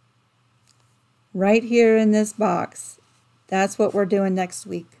 Right here in this box. That's what we're doing next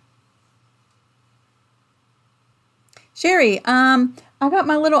week. Sherry, I got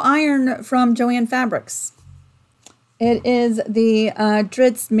my little iron from Joann Fabrics. It is the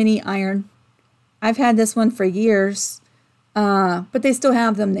Dritz mini iron. I've had this one for years, but they still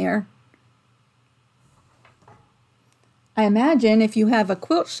have them there. I imagine if you have a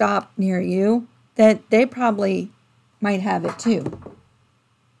quilt shop near you, that they probably might have it too.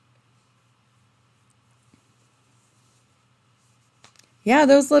 Yeah,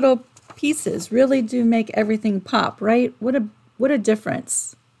 those little pieces really do make everything pop, right? What a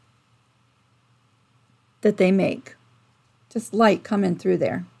difference that they make. Just light coming through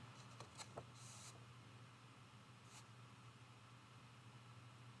there.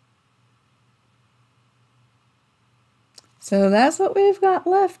 So that's what we've got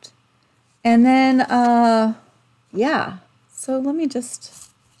left. And then, yeah. So let me just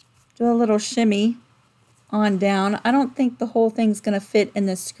do a little shimmy on down. I don't think the whole thing's going to fit in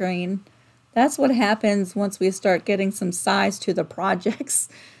the screen. That's what happens once we start getting some size to the projects.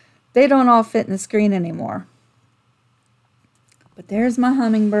 they don't all fit in the screen anymore. But there's my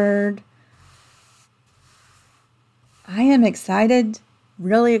hummingbird. I am excited,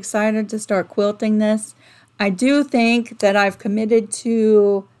 really excited to start quilting this. I do think that I've committed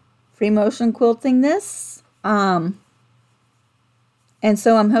to free motion quilting this. And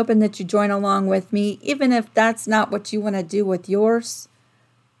so I'm hoping that you join along with me, even if that's not what you want to do with yours.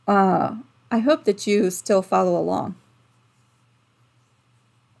 I hope that you still follow along.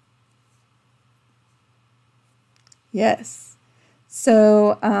 Yes.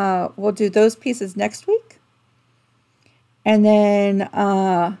 So we'll do those pieces next week. And then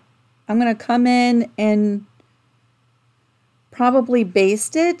I'm going to come in and probably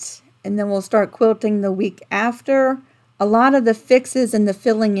baste it, and then we'll start quilting the week after. A lot of the fixes and the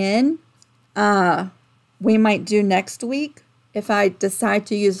filling in we might do next week if I decide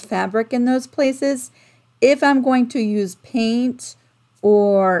to use fabric in those places. If I'm going to use paint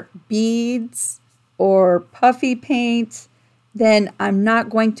or beads or puffy paint, then I'm not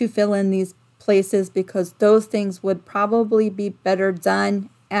going to fill in these places because those things would probably be better done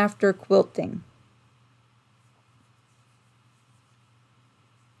after quilting.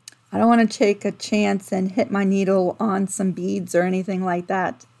 I don't want to take a chance and hit my needle on some beads or anything like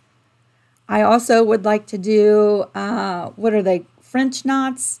that. I also would like to do, what are they, French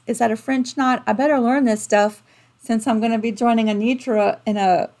knots? Is that a French knot? I better learn this stuff since I'm going to be joining Anitra in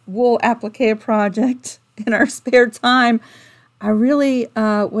a wool applique project in our spare time. I really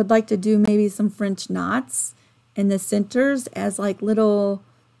would like to do maybe some French knots in the centers as like little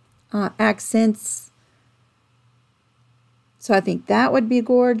accents. So I think that would be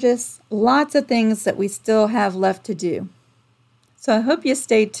gorgeous. Lots of things that we still have left to do. So I hope you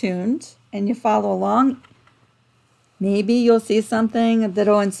stay tuned and you follow along. Maybe you'll see something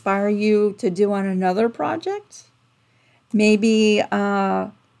that'll inspire you to do on another project. Maybe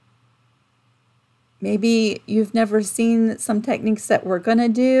maybe you've never seen some techniques that we're going to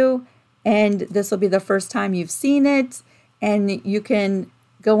do, and this will be the first time you've seen it, and you can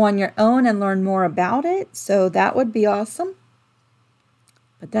go on your own and learn more about it. So that would be awesome.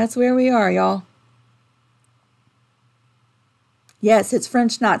 But that's where we are, y'all. Yes, it's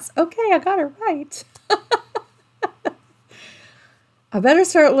French knots. Okay, I got it right. I better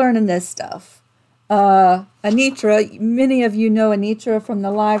start learning this stuff. Anitra, many of you know Anitra from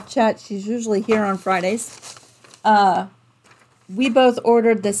the live chat. She's usually here on Fridays. We both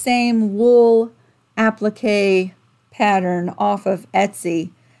ordered the same wool applique pattern off of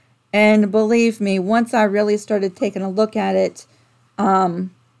Etsy. And believe me, once I really started taking a look at it,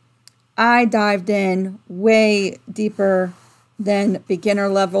 I dived in way deeper than beginner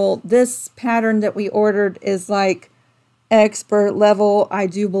level. This pattern that we ordered is like expert level, I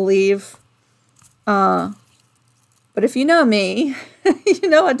do believe. But if you know me, you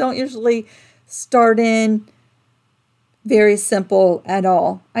know I don't usually start in very simple at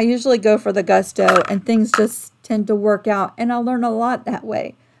all. I usually go for the gusto, and things just tend to work out, and I'll learn a lot that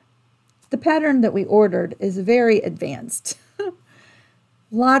way. The pattern that we ordered is very advanced.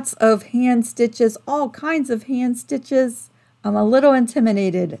 Lots of hand stitches, all kinds of hand stitches. I'm a little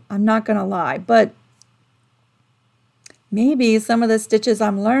intimidated, I'm not going to lie, but maybe some of the stitches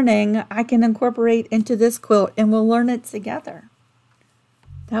I'm learning I can incorporate into this quilt and we'll learn it together.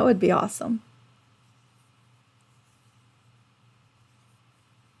 That would be awesome.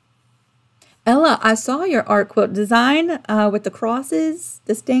 Ella, I saw your art quilt design with the crosses,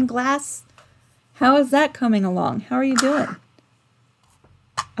 the stained glass. How is that coming along? How are you doing?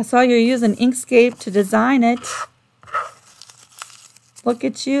 I saw you're using Inkscape to design it. Look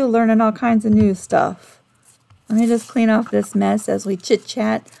at you learning all kinds of new stuff. Let me just clean off this mess as we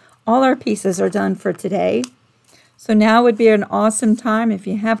chit-chat. All our pieces are done for today. So now would be an awesome time if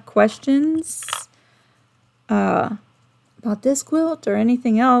you have questions about this quilt or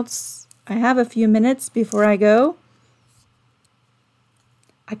anything else. I have a few minutes before I go.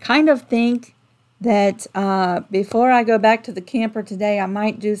 I kind of think that before I go back to the camper today, I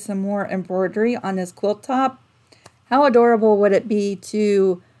might do some more embroidery on this quilt top. How adorable would it be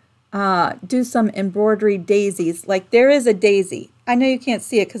to do some embroidery daisies? Like there is a daisy. I know you can't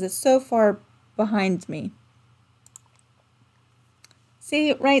see it because it's so far behind me.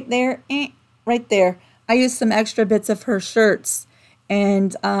 See right there? Right there. I used some extra bits of her shirts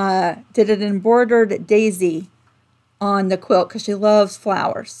and did an embroidered daisy on the quilt because she loves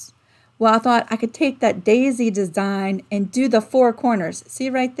flowers. Well, I thought I could take that daisy design and do the four corners. See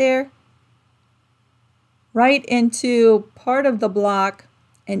right there? Right into part of the block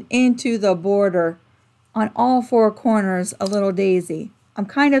and into the border on all four corners, a little daisy. I'm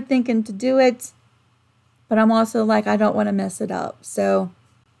kind of thinking to do it, but I'm also like, I don't want to mess it up. So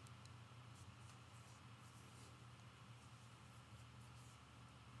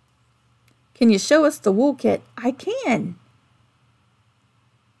Can you show us the wool kit? I can.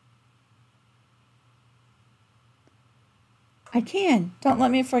 Don't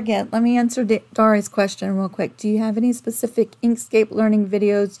let me forget. Let me answer Dari's question real quick. Do you have any specific Inkscape learning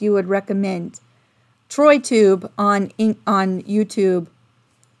videos you would recommend? TroyTube on YouTube.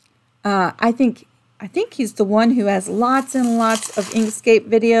 I think he's the one who has lots and lots of Inkscape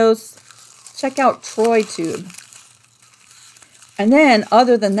videos. Check out TroyTube. And then,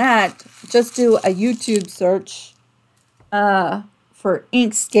 other than that, just do a YouTube search for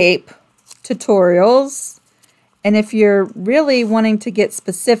Inkscape tutorials. And if you're really wanting to get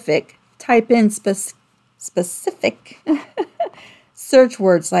specific, type in specific search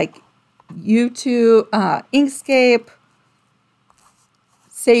words like YouTube, Inkscape,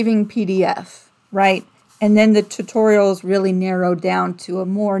 saving PDF, right? And then the tutorials really narrow down to a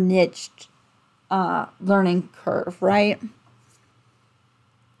more niched learning curve, right?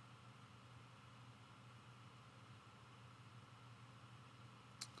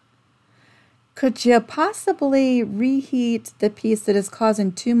 Could you possibly reheat the piece that is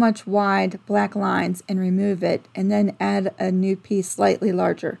causing too much wide black lines and remove it, and then add a new piece slightly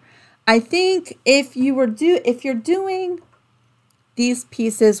larger? I think if you're doing these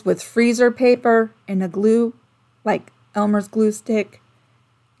pieces with freezer paper and a glue, like Elmer's glue stick,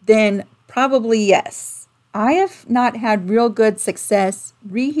 then probably yes. I have not had real good success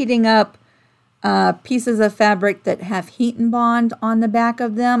reheating up pieces of fabric that have heat and bond on the back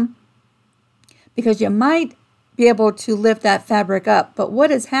of them, because you might be able to lift that fabric up. But what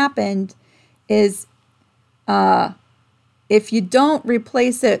has happened is if you don't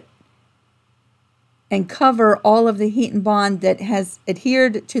replace it and cover all of the heat and bond that has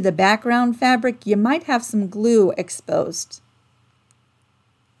adhered to the background fabric, you might have some glue exposed.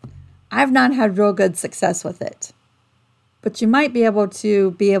 I've not had real good success with it, but you might be able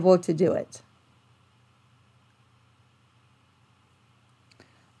to do it.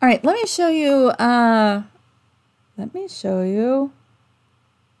 All right, let me show you,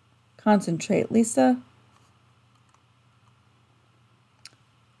 concentrate, Lisa.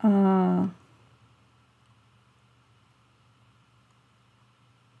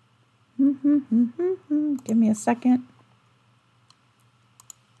 Give me a second.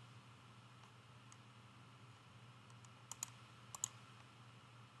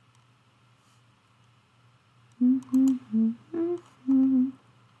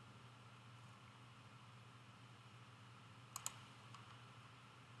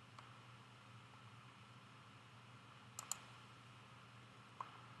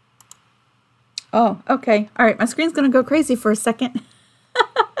 Oh, okay. All right, my screen's going to go crazy for a second.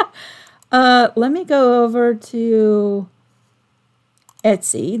 Let me go over to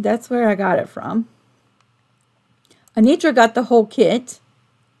Etsy. That's where I got it from. Anitra got the whole kit,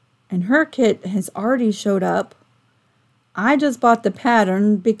 and her kit has already showed up. I just bought the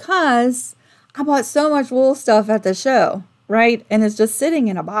pattern because I bought so much wool stuff at the show, right? And it's just sitting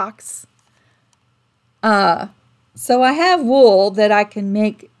in a box. So I have wool that I can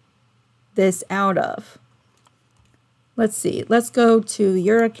make this out of. Let's see. Let's go to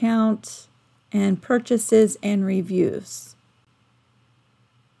your account and purchases and reviews.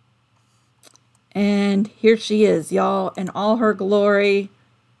 And here she is, y'all, in all her glory,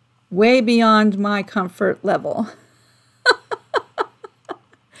 way beyond my comfort level.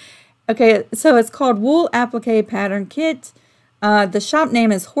 Okay, so it's called Wool Applique Pattern Kit. The shop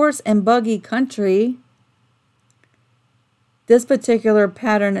name is Horse and Buggy Country. This particular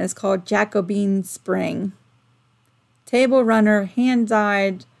pattern is called Jacobine Spring. Table runner,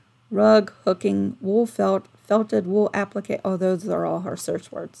 hand-dyed, rug hooking, wool felt, felted wool applique. Oh, those are all her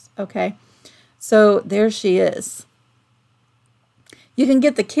search words. Okay, so there she is. You can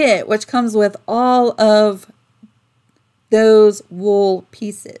get the kit, which comes with all of those wool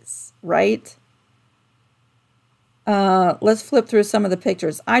pieces, right? Let's flip through some of the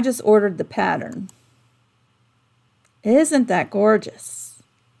pictures. I just ordered the pattern. Isn't that gorgeous?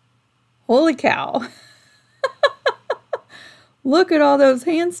 Holy cow. Look at all those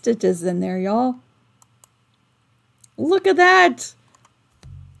hand stitches in there, y'all. Look at that.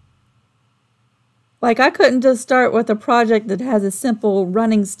 Like, I couldn't just start with a project that has a simple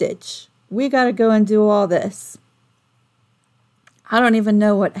running stitch. We got to go and do all this. I don't even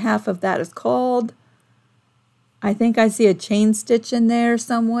know what half of that is called. I think I see a chain stitch in there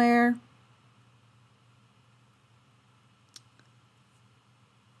somewhere.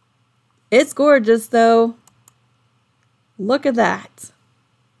 It's gorgeous, though. Look at that.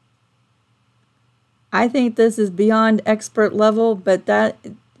 I think this is beyond expert level, but that,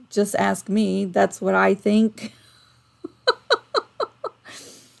 just ask me. That's what I think.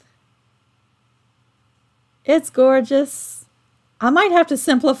 It's gorgeous. I might have to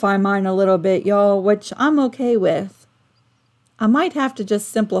simplify mine a little bit, y'all, which I'm okay with. I might have to just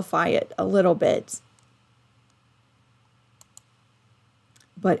simplify it a little bit.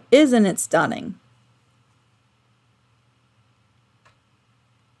 But isn't it stunning?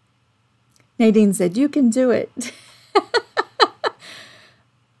 Nadine said, you can do it.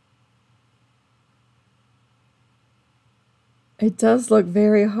 It does look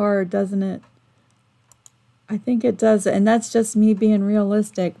very hard, doesn't it? I think it does, and that's just me being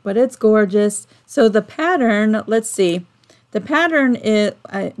realistic, but it's gorgeous. So the pattern, let's see, the pattern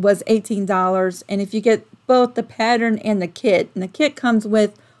was $18, and if you get both the pattern and the kit comes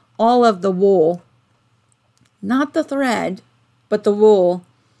with all of the wool, not the thread, but the wool,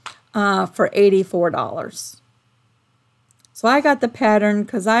 for $84. So I got the pattern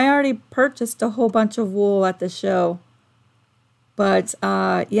because I already purchased a whole bunch of wool at the show. But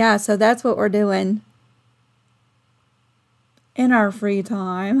yeah, so that's what we're doing in our free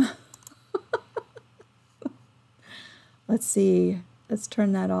time. Let's see. Let's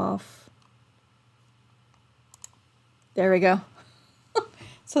turn that off. There we go.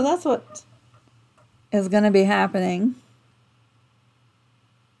 So that's what is going to be happening.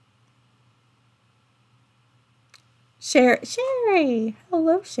 Sherry.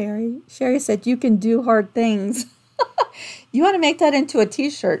 Hello, Sherry. Sherry said, you can do hard things. You want to make that into a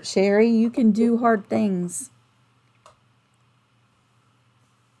t-shirt, Sherry. You can do hard things.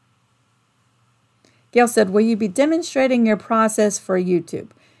 Gail said, will you be demonstrating your process for YouTube?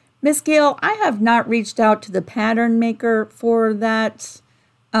 Miss Gail, I have not reached out to the pattern maker for that,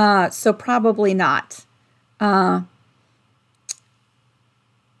 so probably not. I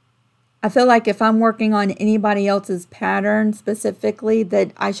feel like if I'm working on anybody else's pattern specifically,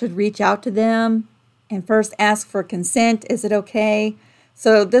 that I should reach out to them and first ask for consent. Is it okay?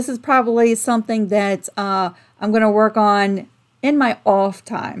 So this is probably something that I'm going to work on in my off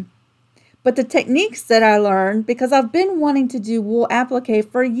time. But the techniques that I learned, because I've been wanting to do wool applique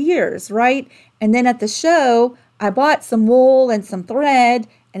for years, right? And then at the show, I bought some wool and some thread,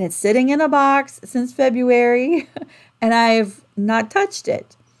 and it's sitting in a box since February, and I've not touched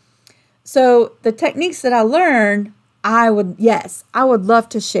it. So the techniques that I learned, I would love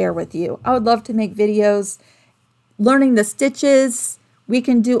to share with you. I would love to make videos learning the stitches. We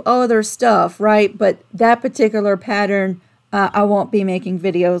can do other stuff, right? But that particular pattern, I won't be making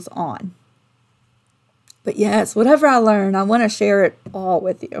videos on. But yes, whatever I learn, I want to share it all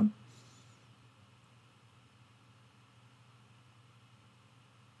with you.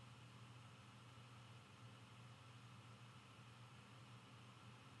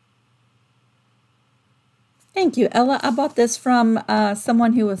 Thank you, Ella. I bought this from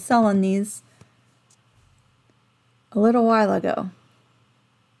someone who was selling these a little while ago.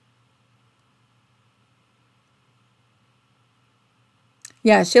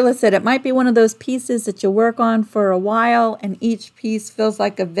 Yeah, Sheila said it might be one of those pieces that you work on for a while and each piece feels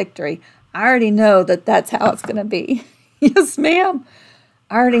like a victory. I already know that that's how it's going to be. Yes, ma'am.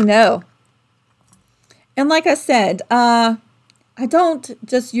 I already know. And like I said, I don't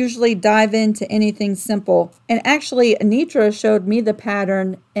just usually dive into anything simple. And actually, Anitra showed me the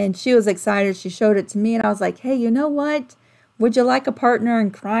pattern and she was excited. She showed it to me and I was like, hey, you know what? Would you like a partner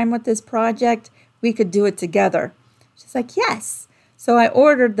in crime with this project? We could do it together. She's like, yes. So I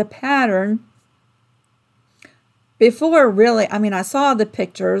ordered the pattern before really, I saw the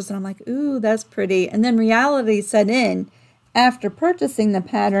pictures and I'm like, ooh, that's pretty. And then reality set in after purchasing the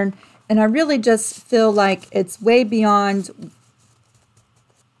pattern. And I really just feel like it's way beyond.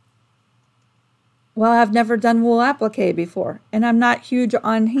 Well, I've never done wool applique before, and I'm not huge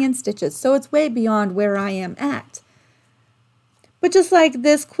on hand stitches, so it's way beyond where I am at. But just like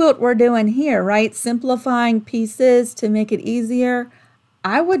this quilt we're doing here, right? Simplifying pieces to make it easier.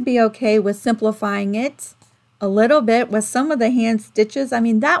 I would be okay with simplifying it a little bit with some of the hand stitches.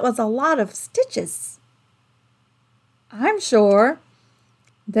 That was a lot of stitches. I'm sure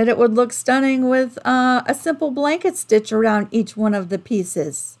that it would look stunning with a simple blanket stitch around each one of the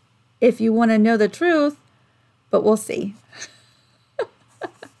pieces. If you want to know the truth, but we'll see.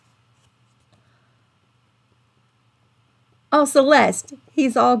 Oh, Celeste,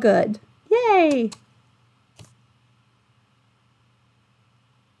 he's all good. Yay!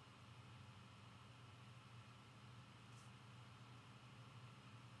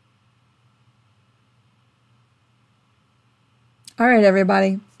 All right,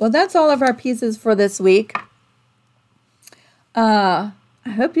 everybody. Well, that's all of our pieces for this week. I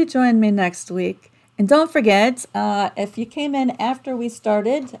hope you join me next week. And don't forget, if you came in after we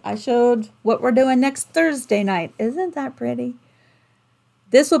started, I showed what we're doing next Thursday night. Isn't that pretty?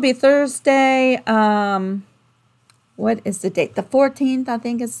 This will be Thursday. What is the date? The 14th, I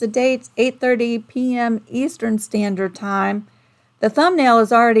think is the date. 8:30 p.m. Eastern Standard Time. The thumbnail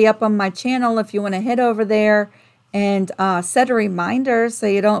is already up on my channel if you want to head over there and set a reminder so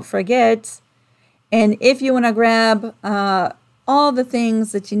you don't forget. And if you want to grab all the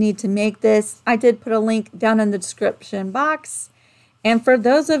things that you need to make this, I did put a link down in the description box. And for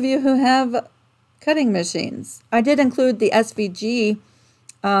those of you who have cutting machines, I did include the SVG.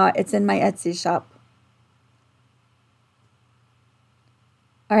 It's in my Etsy shop.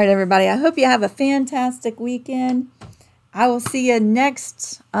 All right, everybody. I hope you have a fantastic weekend. I will see you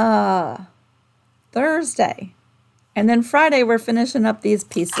next Thursday. And then Friday, we're finishing up these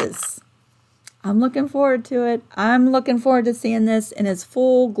pieces. I'm looking forward to it. I'm looking forward to seeing this in its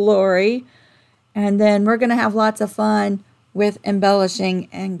full glory. And then we're going to have lots of fun with embellishing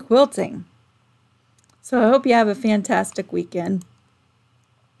and quilting. So I hope you have a fantastic weekend.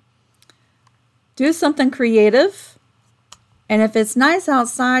 Do something creative. And if it's nice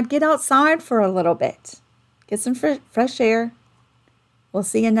outside, get outside for a little bit. Get some fresh air. We'll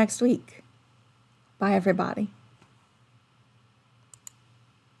see you next week. Bye, everybody.